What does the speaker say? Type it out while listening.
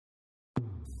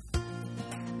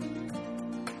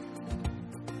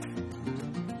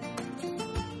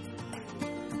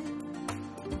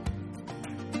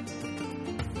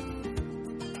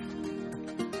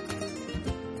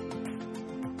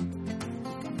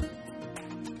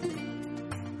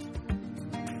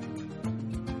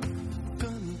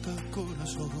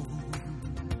corazón,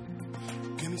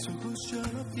 que mis ojos ya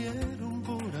la vieron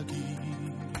por aquí,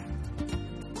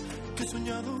 que he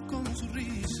soñado con su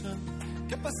risa,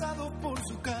 que ha pasado por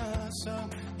su casa,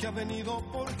 que ha venido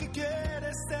porque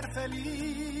quiere ser feliz.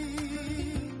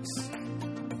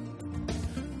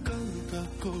 Canta,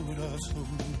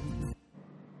 corazón.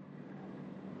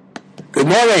 Good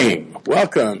morning.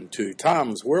 Welcome to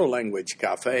Tom's World Language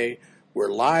Cafe. We're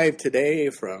live today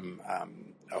from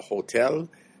a hotel,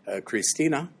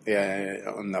 Cristina,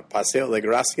 on the Paseo de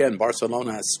Gracia in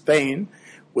Barcelona, Spain,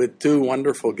 with two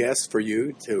wonderful guests for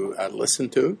you to listen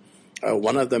to.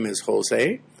 One of them is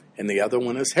Jose, and the other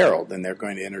one is Harold, and they're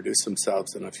going to introduce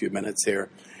themselves in a few minutes here.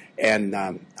 And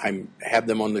I had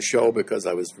them on the show because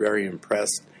I was very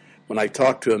impressed when I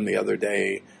talked to them the other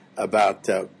day about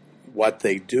what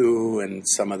they do and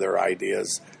some of their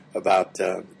ideas about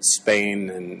Spain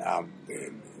and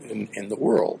in the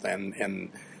world. And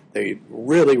they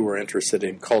really were interested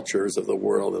in cultures of the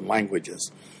world and languages.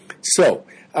 So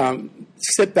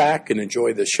sit back and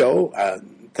enjoy the show.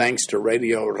 Thanks to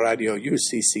Radio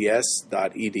UCCS.edu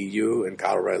in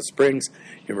Colorado Springs,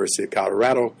 University of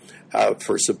Colorado,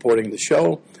 for supporting the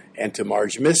show, and to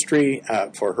Marge Mystery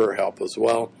for her help as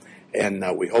well. And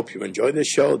we hope you enjoy this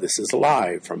show. This is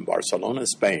live from Barcelona,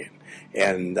 Spain.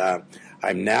 And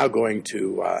I'm now going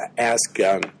to ask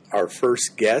our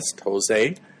first guest,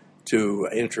 Jose, to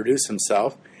introduce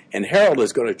himself. And Harold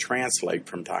is going to translate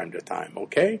from time to time,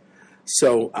 okay?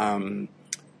 So,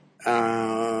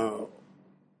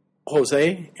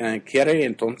 Jose,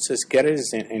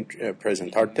 ¿quieres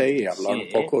presentarte y hablar un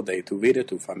poco de tu vida,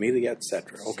 tu familia,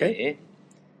 etcétera? ¿Okay? Sí.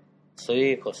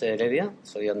 Soy José Heredia,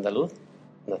 soy andaluz,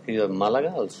 nacido en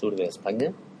Málaga, al sur de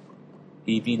España,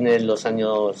 y vine en los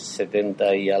años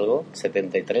 70 y algo,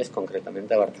 73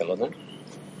 concretamente, a Barcelona.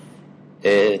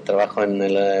 Trabajo en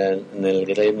el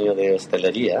gremio de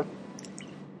hostelería.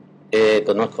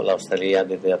 Conozco la hostelería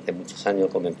desde hace muchos años,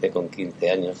 comencé con 15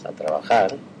 años a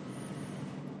trabajar.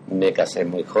 Me casé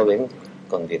muy joven,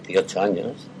 con 18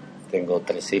 años, tengo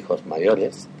 3 hijos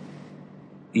mayores,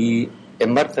 y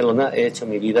en Barcelona he hecho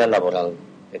mi vida laboral.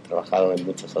 He trabajado en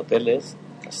muchos hoteles,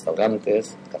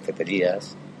 restaurantes,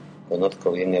 cafeterías,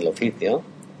 conozco bien el oficio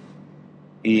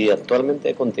y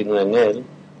actualmente continúo en él,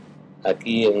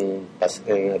 aquí en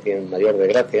Mayor de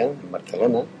Gracia, en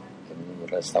Barcelona, en un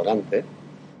restaurante.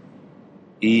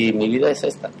 Y mi vida es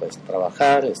esta, pues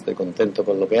trabajar, estoy contento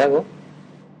con lo que hago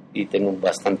y tengo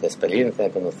bastante experiencia,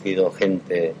 he conocido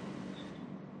gente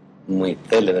muy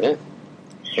célebre,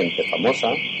 gente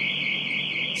famosa,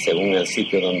 según el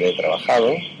sitio donde he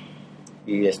trabajado,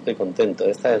 y estoy contento.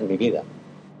 Esta es mi vida.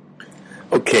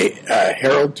 Okay,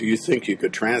 Harold, do you think you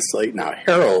could translate? Now,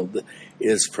 Harold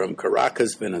is from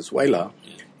Caracas, Venezuela,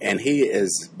 and he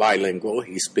is bilingual.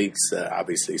 He speaks,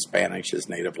 obviously, Spanish, his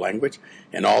native language,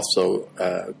 and also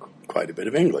quite a bit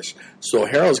of English. So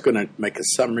Harold's going to make a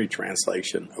summary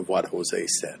translation of what Jose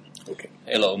said. Okay.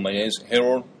 Hello, my name is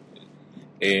Harold,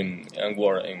 and I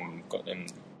work in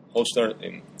hoster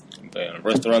in a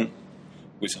restaurant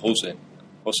with Jose.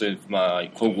 Jose is my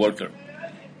co-worker.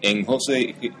 And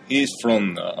Jose, he is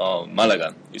from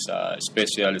Malaga. It's a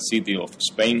special city of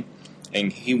Spain.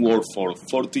 And he worked for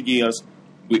 40 years,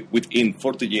 within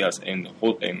 40 years in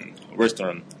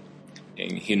restaurant.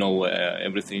 And he know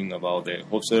everything about the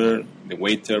hoster, the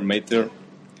waiter, mater,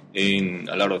 and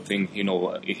a lot of things. He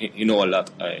know a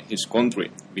lot his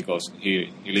country because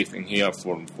he lived in here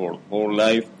for whole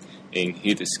life. And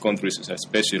his country is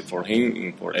special for him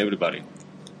and for everybody.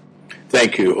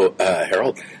 Thank you,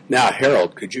 Harold. Now,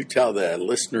 Harold, could you tell the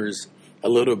listeners a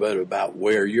little bit about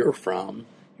where you're from,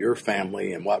 your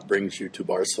family, and what brings you to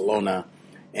Barcelona,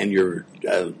 and your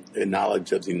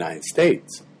knowledge of the United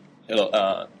States? Hello.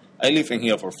 I live in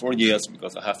here for 4 years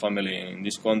because I have family in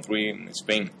this country, in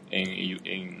Spain, and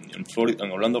in Florida,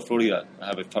 in Orlando, Florida. I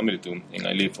have a family too, and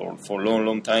I live for a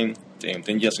long time,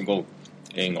 10 years ago,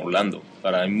 in Orlando.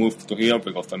 But I moved to here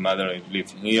because my mother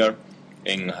lives here,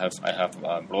 and I have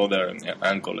a brother and an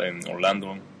uncle in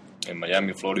Orlando, in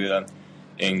Miami, Florida,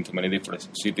 and to many different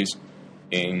cities.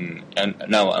 And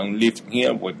now I'm living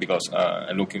here because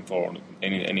I'm looking for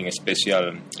any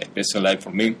special life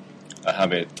for me. I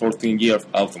have a 13 years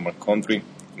out of my country.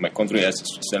 My country is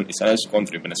a nice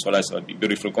country. Venezuela is a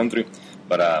beautiful country,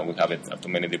 but we have too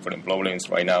many different problems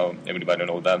right now. Everybody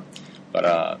knows that. But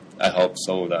I hope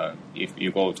so that if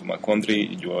you go to my country,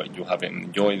 you have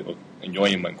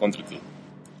enjoying my country too.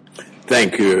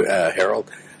 Thank you, Harold.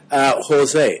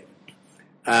 Jose,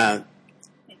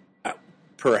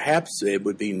 perhaps it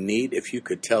would be neat if you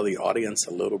could tell the audience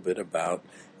a little bit about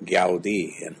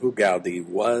Gaudí and who Gaudí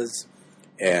was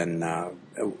and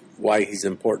why he's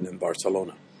important in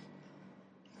Barcelona.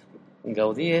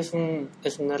 Gaudí es un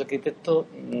arquitecto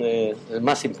el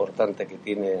más importante que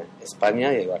tiene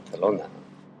España y Barcelona, ¿no?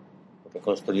 Porque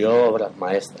construyó obras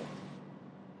maestras.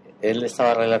 Él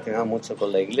estaba relacionado mucho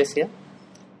con la Iglesia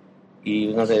y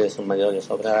una de sus mayores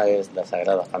obras es la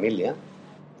Sagrada Familia.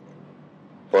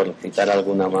 Por citar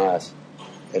alguna más,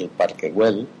 el Parque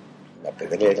Güell, la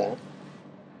Pedrera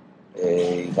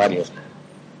y varios.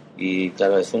 Y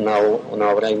claro, es una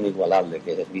obra inigualable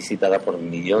que es visitada por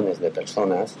millones de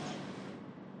personas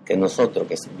que nosotros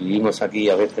que vivimos aquí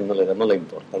a veces no le damos la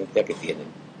importancia que tienen.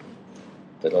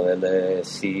 Pero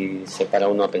si se para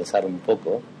uno a pensar un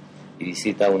poco y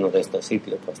visita uno de estos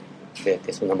sitios, pues ve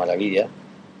que es una maravilla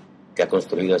que ha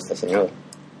construido este señor,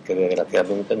 que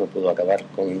desgraciadamente no pudo acabar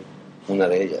con una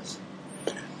de ellas.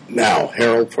 Now,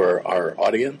 Harold, for our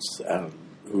audience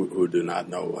who do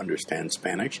not understand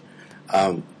Spanish,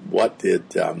 what did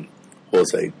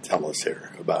Jose tell us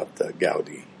here about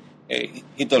Gaudí?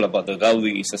 He told about the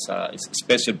Gaudí is a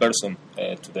special person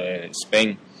to the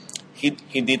Spain.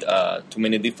 He did too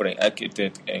many different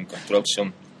architect and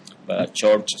construction,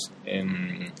 churches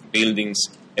and buildings,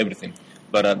 everything.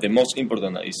 But the most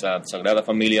important is Sagrada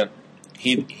Familia.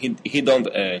 He don't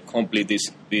complete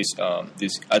this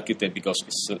architect because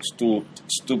it's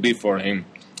too big for him,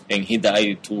 and he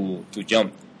died too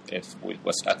young. It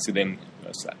was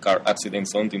a car accident,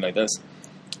 something like that.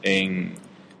 And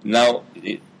now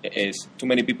it's too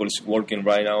many people is working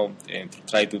right now and to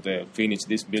try to finish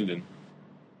this building.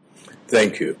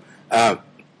 Thank you.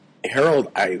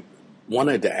 Harold, I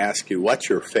wanted to ask you, what's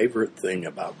your favorite thing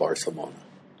about Barcelona?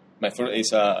 My favorite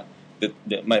is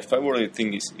my favorite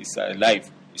thing is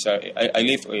life. I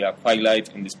live a quiet life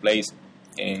in this place,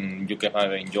 and you can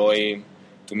enjoy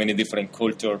too many different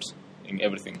cultures and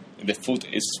everything. The food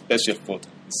is special food.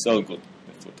 It's so good.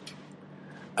 The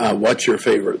food. What's your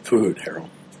favorite food, Harold?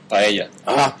 Paella.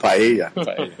 Paella.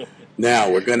 Paella.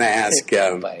 Now we're going to ask.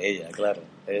 Paella, claro.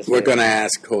 We're going to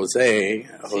ask Jose.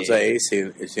 Jose,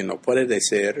 si nos puede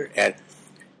decir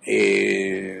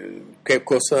qué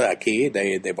cosa aquí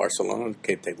de Barcelona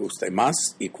que te gusta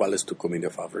más y cuál es tu comida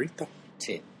favorita.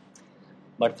 Sí.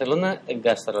 Barcelona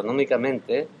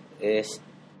gastronómicamente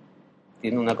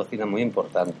tiene una cocina muy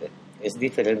importante. Es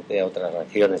diferente a otras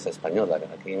regiones españolas.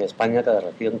 Aquí en España cada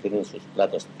región tiene sus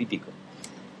platos típicos.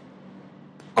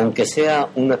 Aunque sea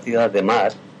una ciudad de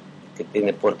mar, que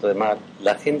tiene puerto de mar,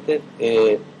 la gente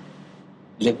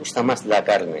le gusta más la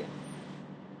carne.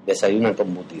 Desayunan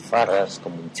con butifarras,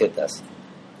 con munchetas,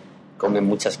 comen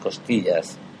muchas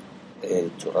costillas,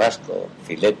 churrasco,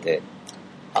 filete,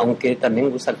 aunque también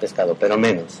gusta el pescado, pero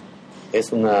menos.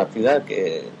 Es una ciudad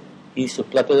y su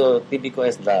plato típico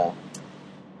es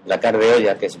la carne de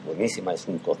olla, que es buenísima, es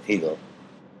un cocido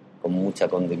con mucha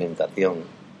condimentación,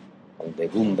 con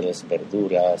legumbres,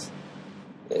 verduras,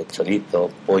 chorizo,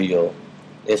 pollo.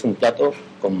 Es un plato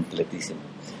completísimo.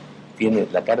 Tiene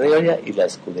la carne de olla y la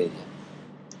escudella.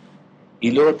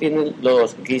 Y luego tienen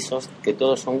los guisos, que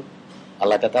todos son, a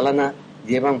la catalana,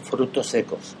 llevan frutos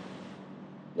secos.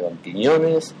 Llevan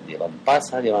piñones, llevan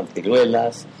pasas, llevan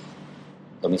ciruelas,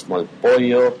 lo mismo el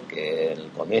pollo, que el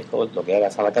conejo, lo que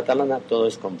hagas a la catalana, todo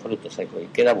es con frutos secos y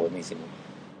queda buenísimo.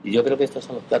 Y yo creo que estos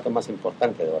son los platos más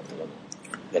importantes de Barcelona,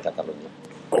 de Cataluña.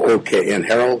 Okay, and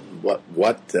Harold,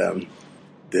 what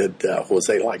did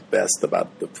Jose like best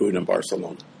about the food in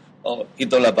Barcelona? He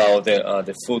told about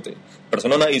the food.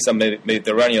 Barcelona is a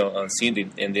Mediterranean city,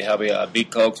 and they have a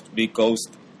big coast,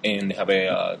 and they have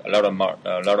a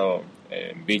lot of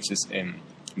beaches and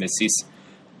the seas.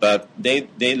 But they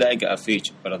like a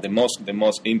fish. But the most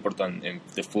important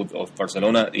the food of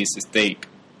Barcelona is steak,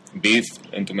 beef,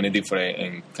 and too many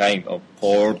different kind of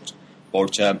pork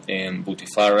chop, and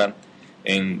butifarra,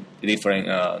 and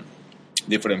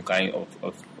different kind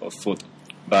of food.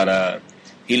 But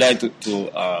he liked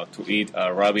to eat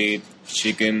rabbit,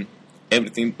 chicken,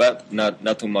 everything, but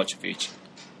not too much fish.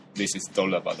 This is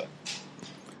all about that.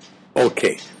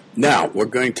 Okay, now we're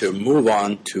going to move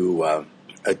on to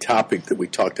a topic that we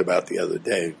talked about the other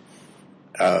day,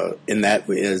 and that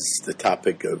is the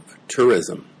topic of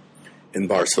tourism in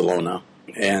Barcelona.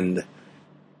 And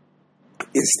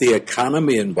is the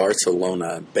economy in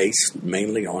Barcelona based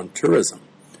mainly on tourism?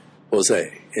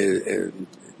 Jose,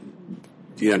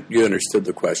 you understood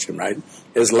the question, right?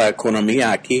 ¿Es la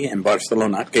economía aquí en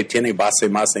Barcelona que tiene base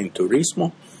más en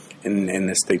turismo, en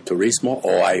este turismo,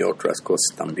 o hay otras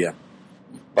cosas también?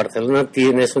 Barcelona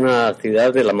es una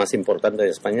ciudad de la más importante de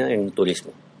España en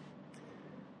turismo,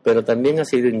 pero también ha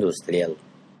sido industrial.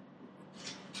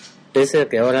 Pese a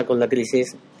que ahora con la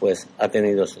crisis pues ha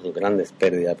tenido sus grandes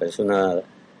pérdidas, pero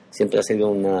siempre ha sido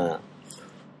una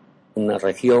una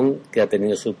región que ha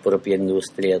tenido su propia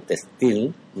industria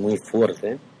textil muy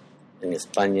fuerte en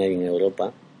España y en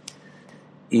Europa,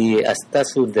 y está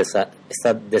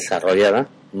desarrollada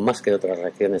más que otras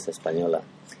regiones españolas,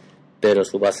 pero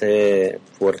su base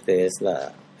fuerte es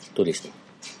el turismo.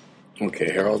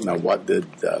 Okay, Harold, now what did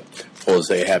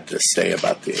Jose have to say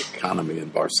about the economy in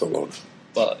Barcelona?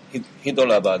 But he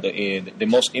told about the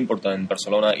most important in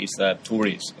Barcelona is that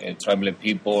tourists, traveling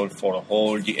people for a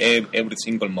whole year, every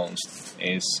single month.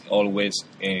 Is always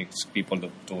people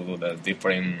to the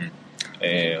different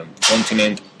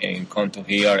continent and come to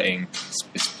here and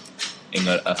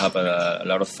have a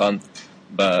lot of fun.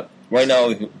 But right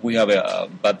now we have a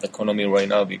bad economy right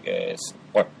now because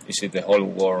this is the whole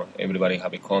world. Everybody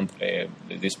have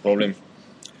this problem.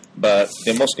 But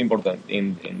the most important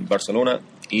in Barcelona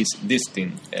is this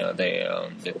thing,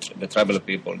 the traveler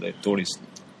people, the tourists.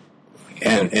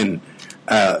 And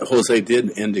Jose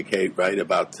did indicate, right,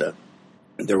 about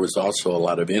there was also a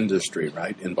lot of industry,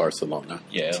 right, in Barcelona.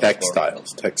 Yeah.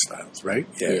 Textiles, right?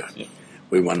 Yeah.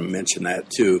 We want to mention that,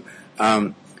 too.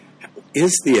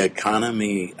 Is the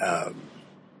economy,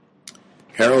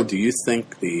 Harold, do you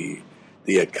think the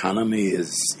economy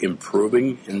is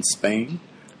improving in Spain?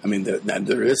 I mean,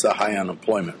 there is a high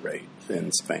unemployment rate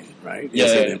in Spain, right?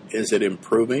 Yeah. Is it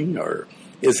improving, or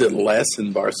is it less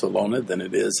in Barcelona than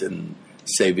it is in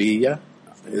Sevilla?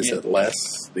 Is it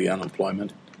less, the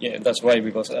unemployment? Yeah, that's right,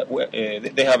 because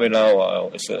they have it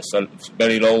now. It's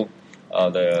very low.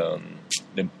 The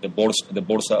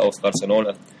Bolsa of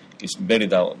Barcelona is very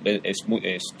down.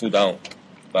 It's too down,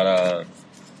 but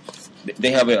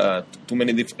they have too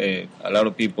many a lot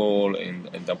of people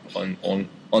on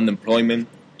unemployment.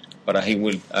 But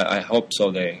I hope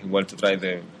so that he will try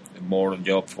the more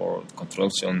job for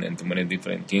construction and too many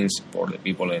different things for the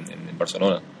people in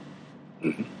Barcelona.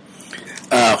 Mm-hmm.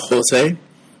 Jose,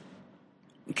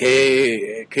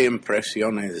 ¿qué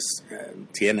impresiones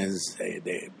tienes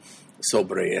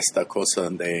sobre esta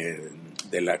cosa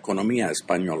de la economía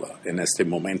española en este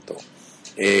momento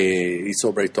y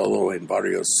sobre todo en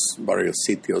varios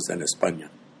sitios en España?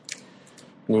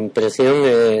 Mi impresión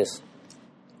es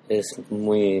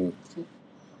muy...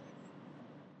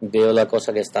 Veo la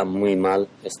cosa que está muy mal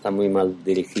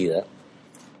dirigida,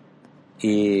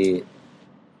 y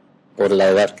por la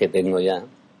edad que tengo ya,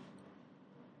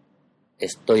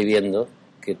 estoy viendo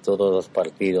que todos los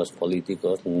partidos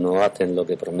políticos no hacen lo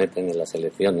que prometen en las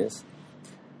elecciones,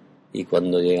 y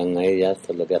cuando llegan a ellas,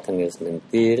 pues lo que hacen es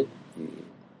mentir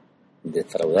y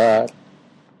defraudar,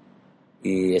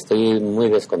 y estoy muy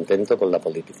descontento con la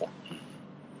política.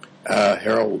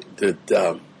 Harold, did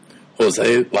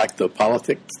Jose like the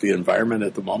politics, the environment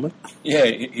at the moment? Yeah,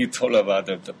 he told about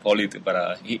the politics,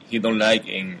 but he don't like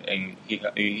and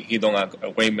he don't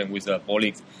agreement with the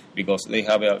politics because they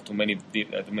have too many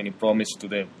promises to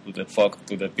the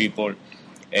people,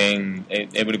 and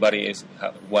everybody is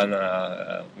one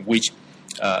wish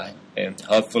and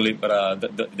hopefully, but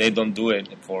they don't do it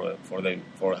for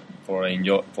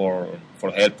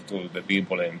help to the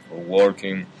people and for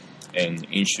working and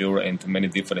insure and too many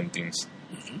different things.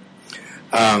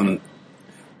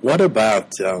 What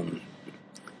about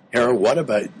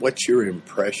Harold? What's your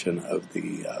impression of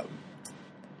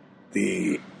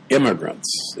the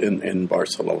immigrants in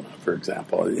Barcelona, for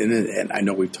example? And I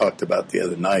know we talked about the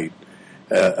other night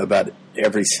about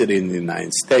every city in the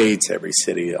United States, every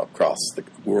city across the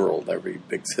world, every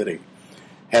big city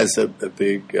has a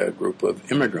big group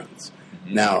of immigrants.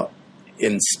 Mm-hmm. Now,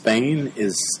 in Spain,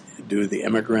 do the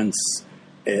immigrants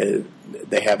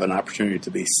they have an opportunity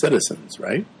to be citizens,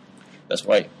 right? That's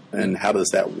right. And how does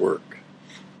that work?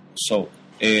 So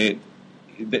the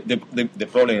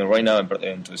problem right now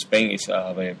in Spain is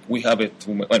we have it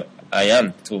too. Well, I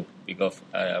am too because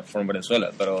I am from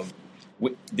Venezuela, but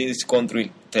this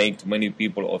country takes many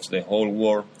people of the whole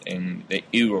world and the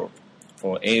Europe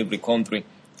for every country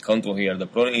come to here. The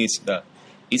problem is that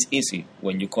it's easy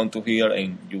when you come to here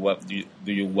and do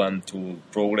you want to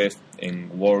progress and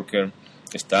work,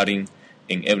 studying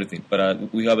and everything.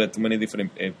 But we have too many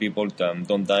different people that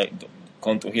don't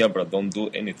come to here but don't do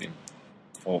anything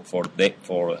for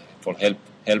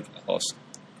help us,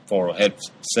 for help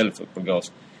self,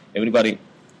 because everybody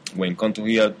when come to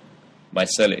here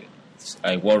myself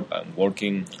I'm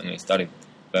working and studying,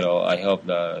 but I hope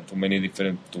that too many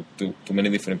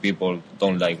different people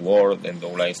don't like work and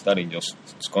don't like studying, just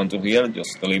come to here,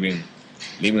 just living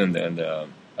and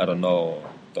I don't know,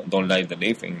 don't like the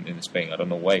living in Spain. I don't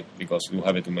know why, because you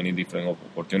have too many different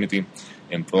opportunity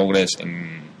and progress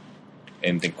and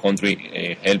the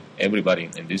country help everybody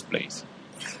in this place.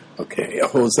 Okay,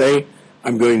 Jose,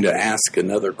 I'm going to ask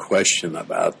another question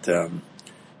about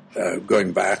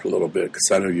going back a little bit,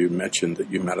 because I know you mentioned that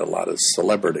you met a lot of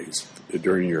celebrities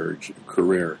during your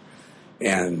career,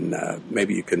 and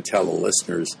maybe you can tell the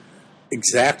listeners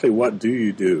exactly what do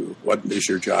you do, what is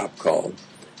your job called,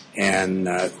 and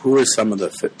who are some of the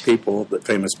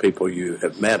famous people you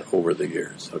have met over the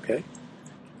years, okay?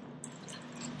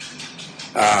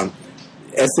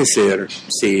 Es decir,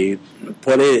 si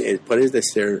puedes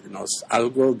decirnos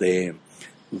algo de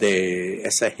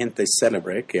esa gente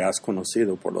célebre que has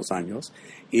conocido por los años,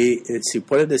 y si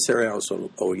puedes decir a los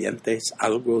oyentes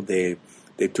algo de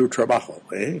tu trabajo,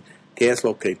 qué es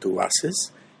lo que tú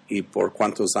haces y por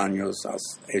cuántos años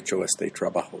has hecho este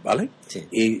trabajo, ¿vale? Sí.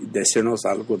 Y decirnos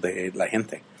algo de la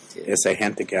gente, sí, esa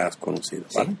gente que has conocido,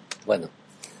 ¿vale? Sí. Bueno,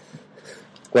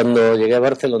 cuando llegué a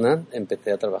Barcelona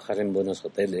empecé a trabajar en buenos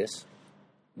hoteles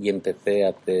y empecé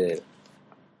a hacer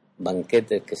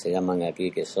banquetes que se llaman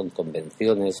aquí, que son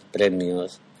convenciones,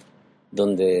 premios,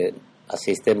 donde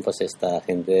asisten pues esta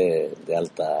gente de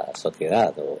alta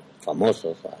sociedad, o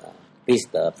famosos,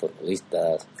 artistas,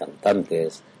 futbolistas,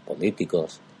 cantantes,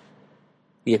 políticos.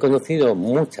 Y he conocido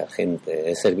mucha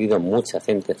gente, he servido a mucha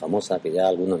gente famosa, que ya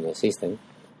algunos no existen.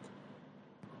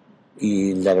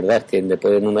 Y la verdad es que le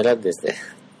puedo enumerar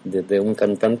desde un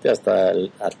cantante hasta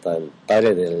el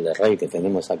padre del rey que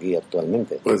tenemos aquí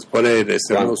actualmente. Pues puede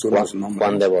decirnos unos nombres.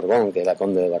 Juan de Borbón, que era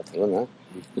conde de Barcelona.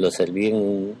 Lo serví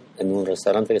en un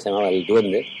restaurante que se llamaba El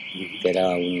Duende, que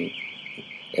era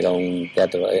un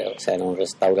teatro, o sea, era un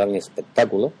restaurante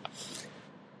espectáculo.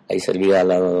 Ahí servía al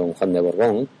lado de don Juan de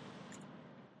Borbón,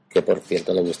 que por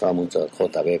cierto le gustaba mucho el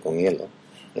JB con hielo.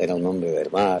 Era un hombre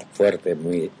del mar, fuerte,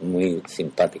 muy, muy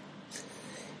simpático.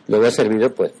 Luego he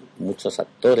servido pues muchos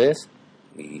actores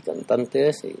y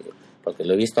cantantes, porque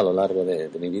lo he visto a lo largo de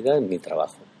mi vida en mi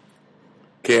trabajo.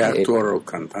 ¿Qué actor o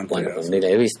cantante? Bueno, pues mira,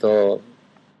 he visto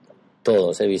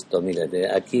todos, mira,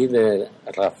 de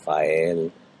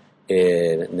Rafael,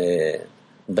 de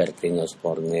Bertín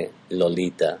Osborne,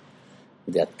 Lolita,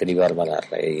 de actriz Bárbara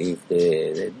Rey,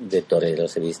 de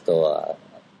toreros, he visto a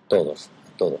todos,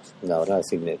 la verdad,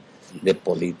 sí, de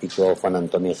político, Juan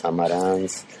Antonio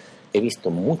Samaranch. He visto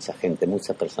mucha gente,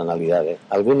 muchas personalidades.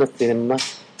 Algunos tienen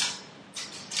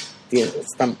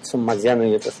son más llanos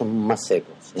y otros son más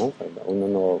secos, ¿no? Uno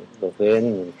no los ve en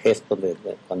el gesto de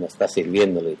cuando está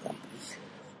sirviéndolo y tal.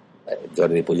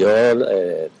 Jordi Pujol,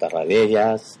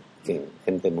 Tarradellas, en fin,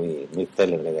 gente muy, muy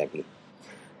célebre de aquí.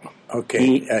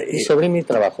 Okay. Y sobre mi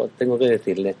trabajo, tengo que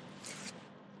decirle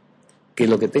que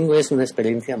lo que tengo es una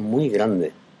experiencia muy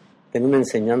grande. Tengo una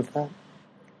enseñanza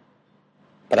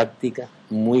práctica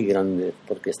muy grande,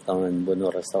 porque he estado en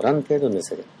buenos restaurantes donde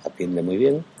se atiende muy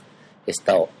bien, he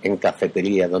estado en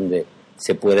cafetería donde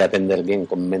se puede atender bien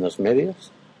con menos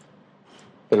medios,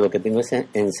 pero lo que tengo es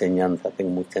enseñanza, tengo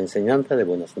mucha enseñanza de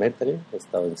buenos maîtres, he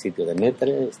estado en sitio de maître,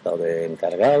 he estado de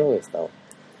encargado,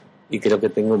 y creo que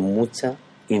tengo mucha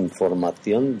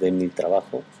información de mi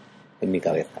trabajo en mi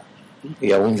cabeza,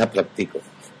 y aún la practico.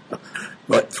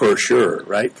 But for sure,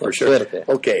 right? For sure. Suerte.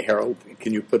 Okay, Harold,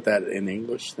 can you put that in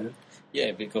English then?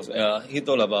 Yeah, because he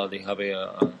told about within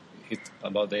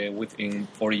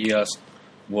 4 years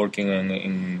working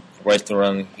in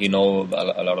restaurant, he know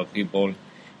a lot of people,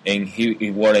 and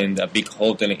he worked in a big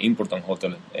hotel, an important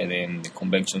hotel, and in the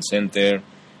convention center.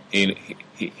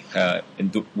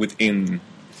 Within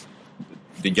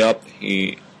the job,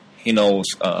 he knows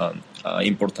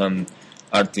important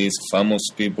artists, famous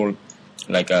people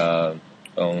like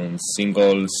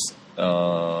singles.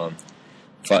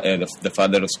 The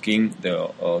father of King, the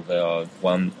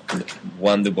Juan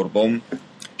de Borbón.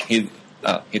 He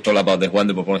told about the Juan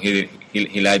de Borbón.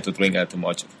 He liked to drink too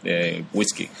much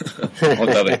whiskey,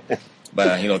 but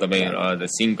también the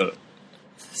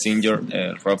singer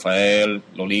Rafael,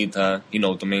 Lolita.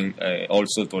 También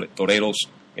also toreros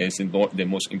is the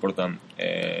most important.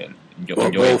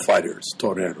 Bullfighters,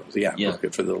 toreros. Yeah. Okay,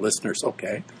 for the listeners.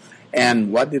 Okay.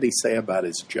 And what did he say about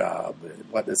his job?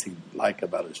 What does he like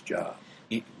about his job?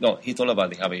 He told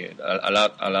about having a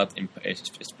lot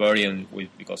experience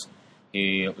because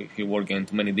he worked in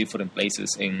too many different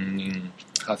places and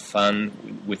have fun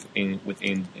within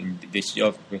this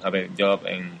job. We have a job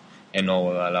and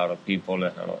know a lot of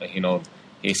people.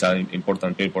 He's an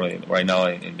important people right now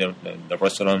in the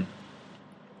restaurant.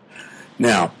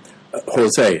 Now,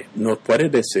 José, ¿nos puedes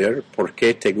decir por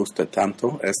qué te gusta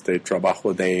tanto este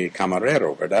trabajo de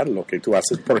camarero, verdad? Lo que tú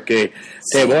haces, porque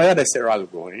te voy a decir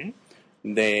algo,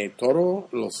 de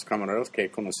todos los camareros que he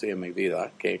conocido en mi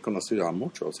vida, que he conocido a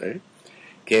muchos,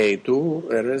 que tú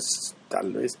eres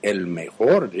tal vez el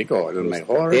mejor, el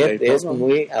mejor de es todo.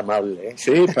 muy amable.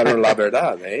 Sí, pero la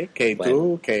verdad, que bueno,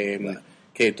 tú,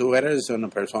 que tú eres una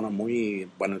persona muy,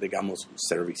 bueno, digamos,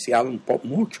 servicial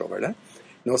mucho, ¿verdad?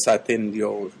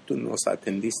 Tú nos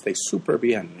atendiste súper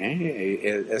bien,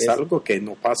 ¿eh? Es algo que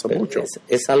no pasa mucho.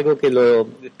 Es algo que lo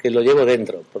llevo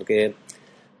dentro, porque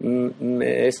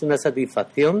es una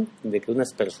satisfacción de que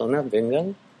unas personas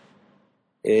vengan,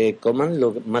 coman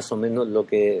más o menos lo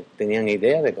que tenían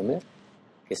idea de comer,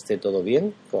 que esté todo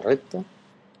bien, correcto,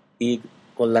 y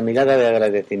con la mirada de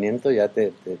agradecimiento ya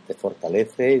te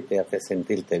fortalece y te hace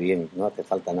sentirte bien, no hace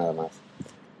falta nada más.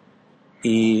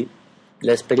 Y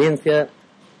la experiencia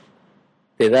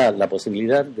te da la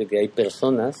posibilidad de que hay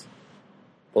personas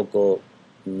poco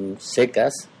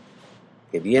secas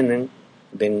que vienen,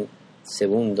 ven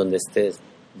según donde estés,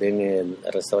 ven el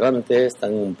restaurante,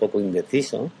 están un poco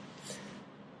indecisos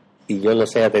y yo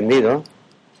los he atendido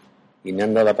y me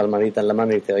han dado la palmadita en la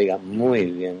mano y dice, oiga, muy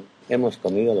bien, hemos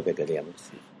comido lo que queríamos.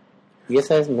 Y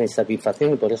esa es mi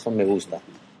satisfacción y por eso me gusta.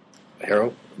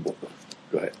 Harold, go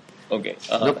ahead. Okay.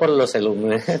 No por los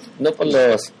alumnos, no por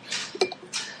los...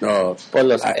 No, por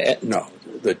los, no.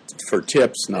 For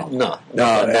tips, no. No.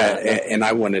 And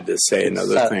I wanted to say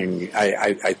another thing.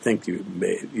 I think you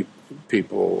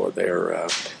people there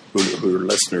who are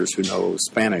listeners who know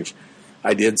Spanish,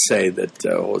 I did say that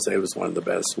Jose was one of the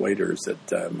best waiters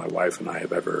that my wife and I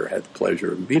have ever had the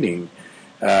pleasure of meeting.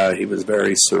 He was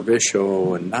very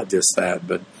servicial, and not just that,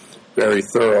 but very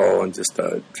thorough and just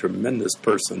a tremendous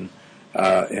person.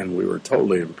 And we were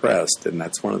totally impressed, and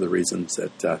that's one of the reasons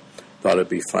that thought it'd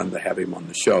be fun to have him on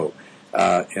the show.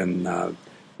 And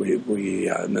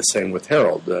the same with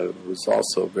Harold, who's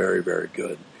also very, very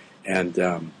good. And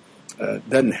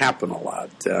doesn't happen a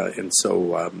lot. And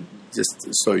so just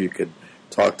so you could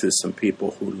talk to some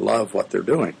people who love what they're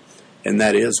doing. And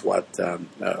that is what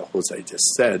Jose just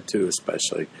said, too,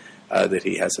 especially that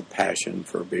he has a passion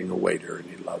for being a waiter and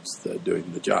he loves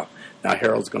doing the job. Now,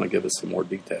 Harold's going to give us some more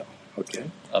detail. Okay.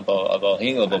 About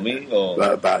him, about me, or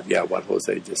about what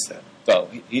Jose just said. So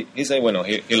he said, well,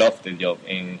 he loved the job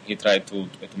and he tried to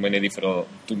many different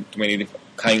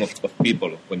kind of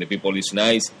people. When the people is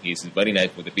nice, he's very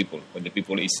nice with the people. When the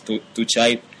people is too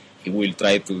shy, he will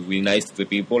try to be nice to the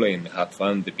people and have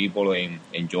fun with the people and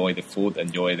enjoy the food,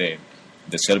 enjoy the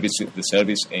service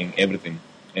and everything.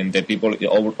 And the people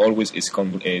always is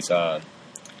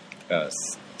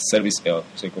service.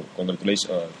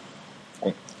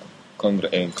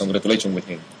 Congratulations with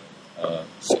him.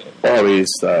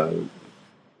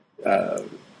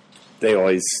 They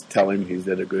always tell him he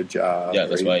did a good job. Yeah,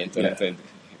 that's why.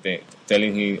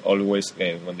 Telling him always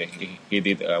when he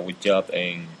did a good job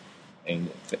and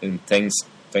thanks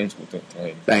to him.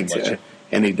 Thanks.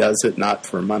 And he does it not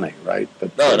for money, right?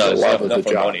 But for the love of the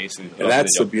job. Money, and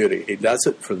that's the beauty. He does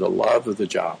it for the love of the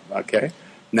job. Okay.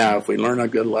 Now, if we learn a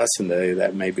good lesson today,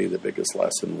 that may be the biggest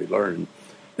lesson we learn.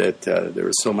 That there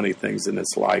are so many things in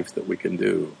this life that we can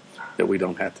do that we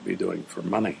don't have to be doing for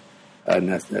money. And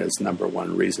that's number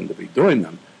one reason to be doing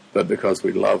them, but because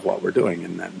we love what we're doing.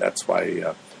 And that's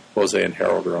why Jose and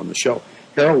Harold are on the show.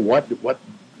 Harold, what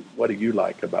do you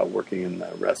like about working in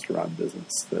the restaurant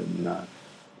business?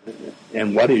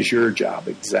 And what is your job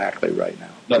exactly right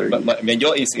now? No, my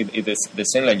job is the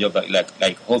same like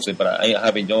Jose, but I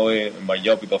have enjoyed my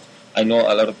job because I know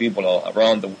a lot of people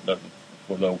around the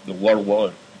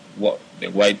world, the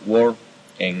wide world,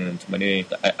 and too many.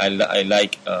 I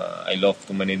love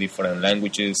too many different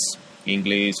languages: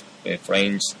 English,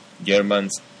 French, German,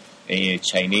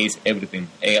 Chinese, everything.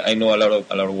 I know a lot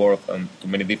of work and too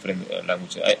many different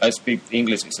languages. I speak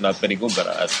English; it's not very good, but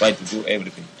I try to do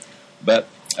everything. But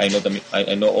I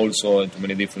know also too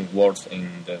many different words for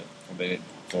the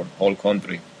whole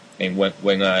country. And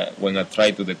when I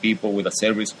try to the people with a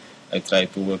service, I try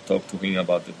to talk to him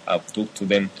talk to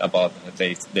them about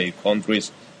their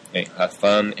countries, have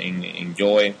fun and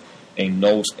enjoy, and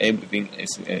knows everything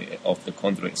of the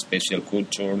country, special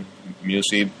culture,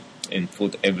 music, and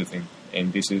food, everything.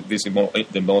 And this is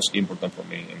the most important for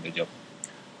me in the job.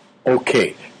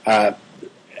 Okay.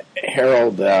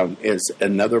 Harold is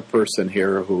another person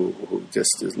here who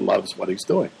just loves what he's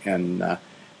doing, and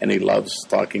he loves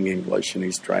talking English, and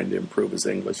he's trying to improve his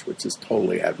English, which is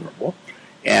totally admirable.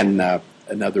 And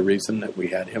another reason that we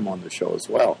had him on the show as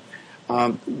well.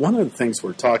 One of the things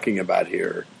we're talking about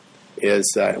here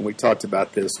is, and we talked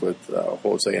about this with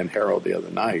Jose and Harold the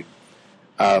other night,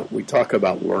 we talk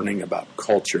about learning about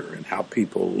culture and how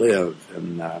people live,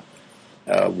 and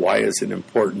why is it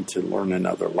important to learn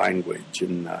another language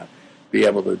and be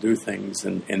able to do things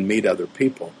and meet other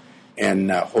people.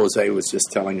 And Jose was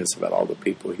just telling us about all the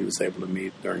people he was able to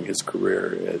meet during his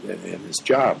career and his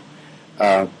job.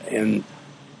 And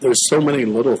there's so many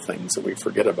little things that we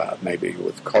forget about, maybe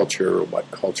with culture, or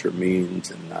what culture means,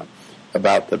 and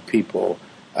about the people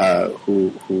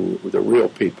who the real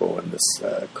people in this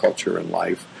culture and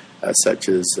life, such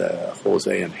as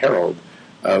Jose and Harold,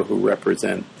 who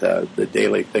represent the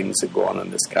daily things that go on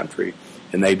in this country,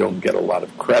 and they don't get a lot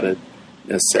of credit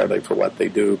necessarily for what they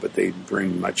do, but they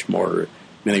bring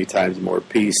many times more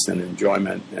peace and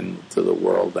enjoyment into the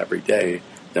world every day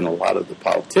than a lot of the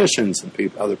politicians and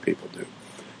other people do.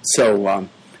 So,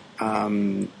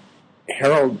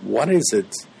 Harold, what is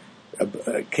it?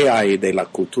 ¿Qué hay de la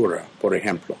cultura, por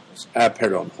ejemplo?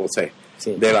 Perdón, José.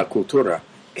 Sí. De la cultura,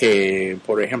 que,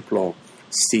 por ejemplo,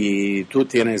 si tú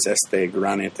tienes este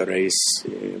gran interés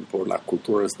por las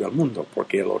culturas del mundo,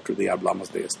 porque el otro día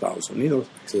hablamos de Estados Unidos,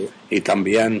 sí, y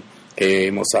también que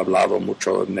hemos hablado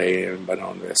mucho de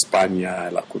España,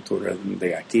 la cultura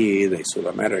de aquí, de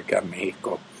Sudamérica,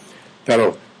 México,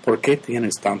 pero ¿por qué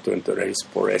tienes tanto interés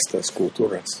por estas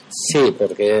culturas? Sí,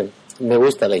 porque me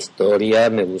gusta la historia,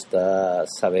 me gusta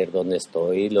saber dónde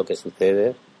estoy, lo que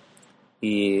sucede,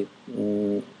 y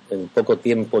el poco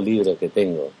tiempo libre que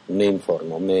tengo me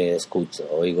informo, me escucho,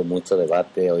 oigo mucho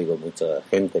debate, oigo mucha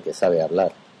gente que sabe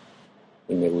hablar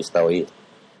y me gusta oír.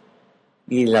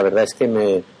 Y la verdad es que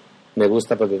me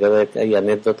gusta porque cada vez hay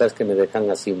anécdotas que me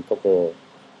dejan así un poco,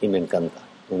 y me encanta.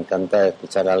 Me encanta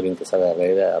escuchar a alguien que sabe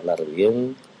hablar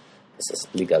bien, que se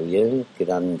explica bien, que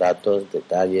dan datos,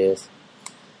 detalles.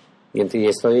 Y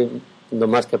estoy lo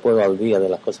más que puedo al día de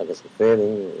las cosas que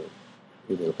suceden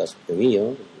y de lo que ha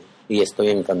sucedido. Y estoy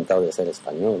encantado de ser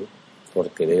español,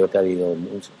 porque veo que ha habido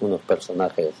unos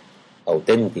personajes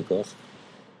auténticos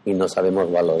y no sabemos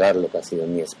valorar lo que ha sido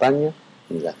ni España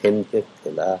ni la gente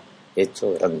que la ha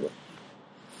hecho grande.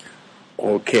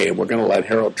 Okay, we're going to let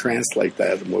Harold translate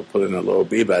that, and we'll put in a little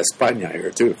Viva España here,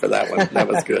 too, for that one. That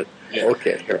was good. Yeah.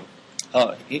 Okay,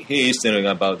 Harold. He is telling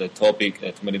about the topic,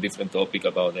 too many different topics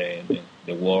about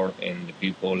the war and the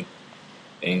people.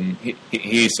 And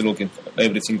he is looking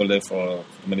every single day for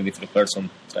many different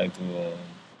persons, trying to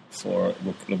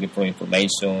looking for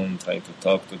information, trying to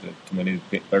talk to many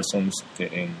persons,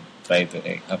 and try to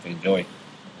have enjoy.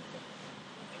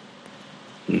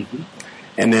 Mm-hmm.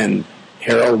 And then,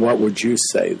 Harold, what would you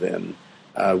say then?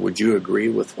 Would you agree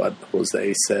with what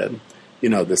Jose said? You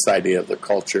know, this idea of the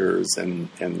cultures and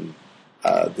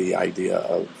the idea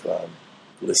of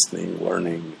listening,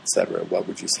 learning, etc. What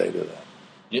would you say to that?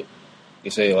 Yeah. He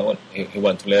say he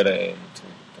want to learn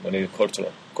to many culture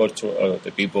of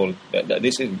the people.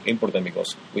 This is important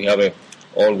because we have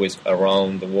always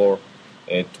around the world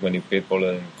too many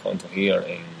people come to here,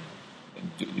 and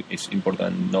it's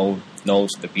important knows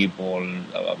the people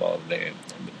about the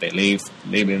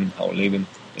living, how living,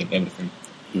 and everything.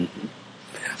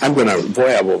 Mm-hmm.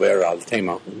 Voy a volver al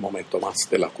tema un momento más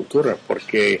de la cultura,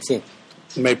 porque sí,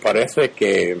 me parece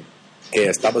que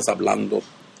estabas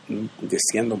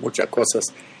diciendo muchas cosas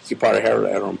y para Harold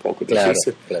era un poco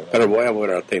difícil, claro. Pero voy a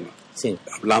volver al tema. Sí.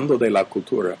 Hablando de la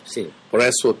cultura, sí, por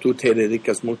eso tú te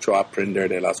dedicas mucho a aprender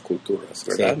de las culturas,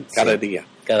 ¿verdad? Sí, cada día.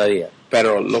 Cada día.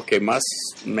 Pero lo que más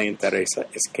me interesa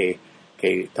es que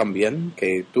también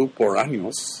que tú por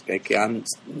años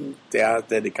te has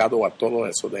dedicado a todo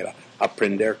eso de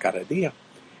aprender cada día.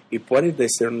 Y puedes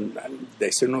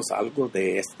decirnos algo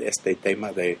de este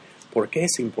tema de por qué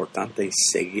es importante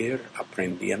seguir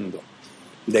aprendiendo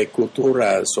de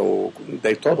culturas o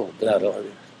de todo.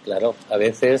 Claro. A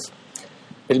veces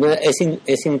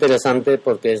es interesante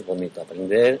porque es bonito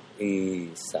aprender y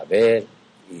saber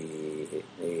y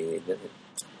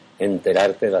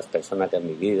enterarte de las personas que han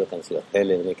vivido, que han sido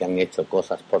célebres, que han hecho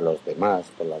cosas por los demás,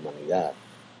 por la humanidad,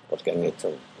 porque han hecho,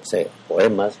 no sé,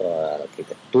 poemas o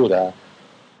arquitectura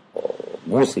o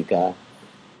música,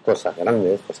 cosas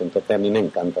grandes, pues entonces a mí me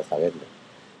encanta saberlo.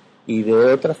 Y de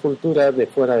otras culturas de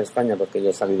fuera de España, porque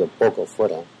yo he salido poco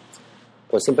fuera,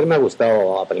 pues siempre me ha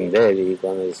gustado aprender, y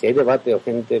si hay debate o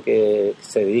gente que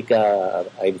se dedica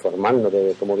a informarnos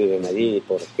de cómo viven allí,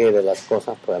 por qué de las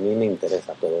cosas, pues a mí me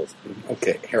interesa todo esto.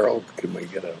 Okay, Harold, can we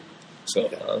get a... So,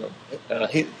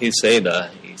 he said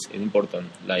that it's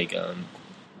important, like,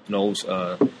 knows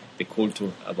the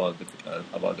culture about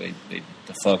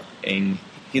the fuck, and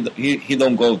he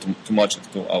don't go too much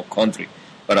to our country,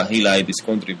 but he like this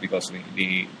country because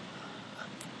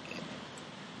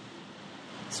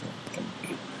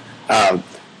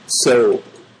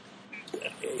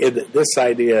this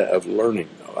idea of learning,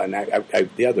 though, and I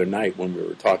the other night when we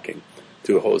were talking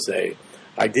to Jose,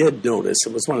 I did notice,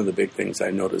 it was one of the big things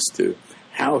I noticed too,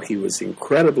 how he was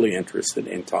incredibly interested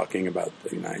in talking about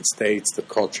the United States, the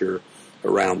culture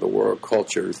around the world,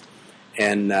 cultures,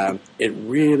 and it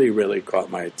really, really caught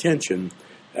my attention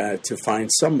to find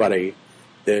somebody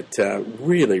that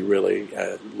really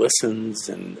listens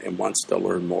and wants to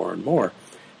learn more and more.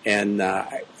 And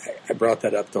I brought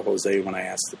that up to Jose when I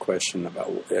asked the question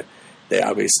about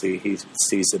obviously he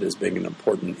sees it as being an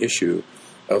important issue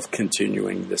of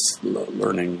continuing this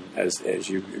learning as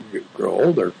you grow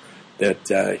older,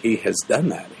 that he has done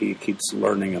that. He keeps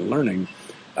learning and learning.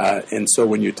 And so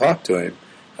when you talk to him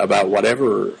about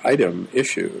whatever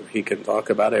issue, he can talk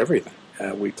about everything.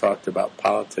 We talked about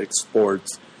politics,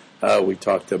 sports. We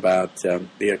talked about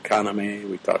the economy.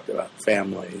 We talked about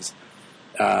families.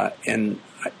 And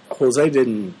Jose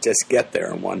didn't just get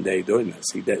there in one day doing this.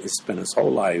 He spent his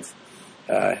whole life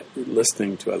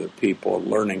listening to other people,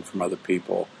 learning from other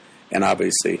people. And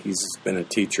obviously he's been a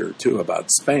teacher, too,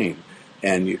 about Spain.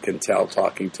 And you can tell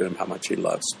talking to him how much he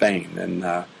loves Spain.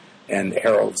 And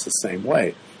Harold's the same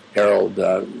way. Harold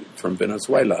from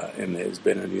Venezuela and has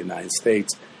been in the United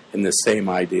States. And the same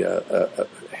idea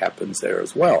happens there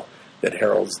as well, that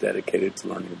Harold's dedicated to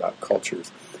learning about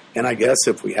cultures. And I guess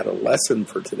if we had a lesson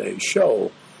for today's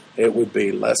show, it would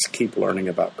be let's keep learning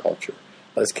about culture.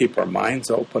 Let's keep our minds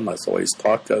open. Let's always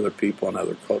talk to other people and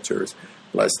other cultures.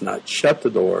 Let's not shut the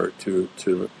door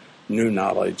to new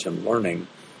knowledge and learning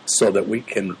so that we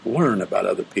can learn about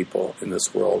other people in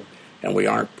this world. And we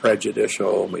aren't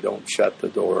prejudicial and we don't shut the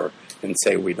door and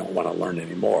say we don't want to learn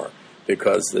anymore.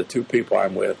 Because the two people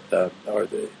I'm with are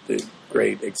the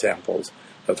great examples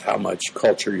of how much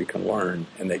culture you can learn,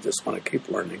 and they just want to keep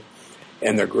learning.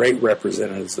 And they're great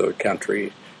representatives of the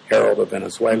country, Harold of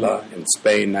Venezuela, in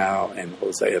Spain now, and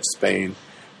Jose of Spain,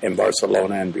 in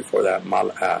Barcelona, and before that,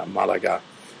 Malaga.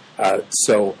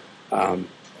 So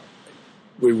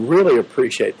we really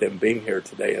appreciate them being here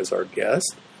today as our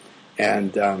guest.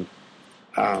 And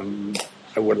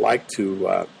I would like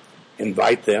to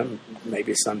invite them.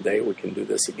 Maybe someday we can do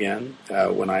this again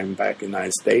when I'm back in the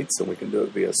United States, and we can do it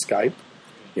via Skype,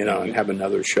 and have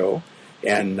another show.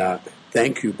 And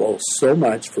thank you both so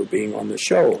much for being on the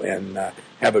show, and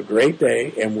have a great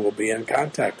day, and we'll be in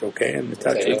contact, okay, and in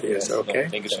touch with you, okay?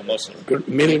 Thank you so much.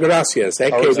 Mil gracias.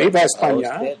 Que viva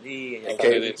España.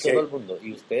 Todo el mundo.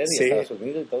 Y usted y Estados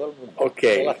Unidos y todo el mundo.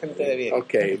 Okay. Toda la gente de bien.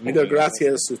 Okay. Mil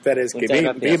gracias a ustedes. Que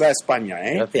viva España,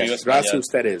 Gracias. Gracias a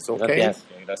ustedes, okay?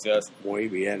 Gracias. Muy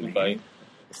bien. Bye.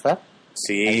 ¿Está?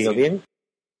 Sí. ¿Ha ido bien?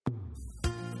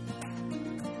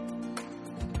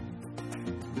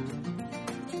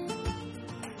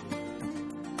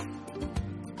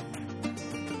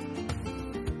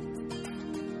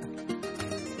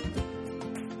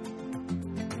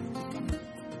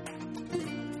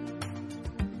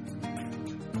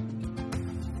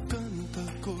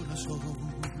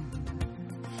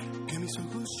 Que mis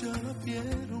ojos ya la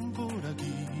vieron por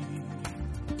aquí,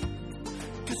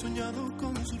 que he soñado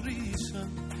con su risa,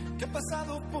 que ha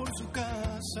pasado por su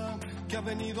casa, que ha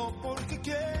venido porque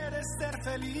quiere ser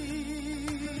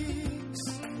feliz.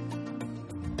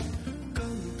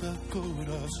 Canta,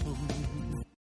 corazón,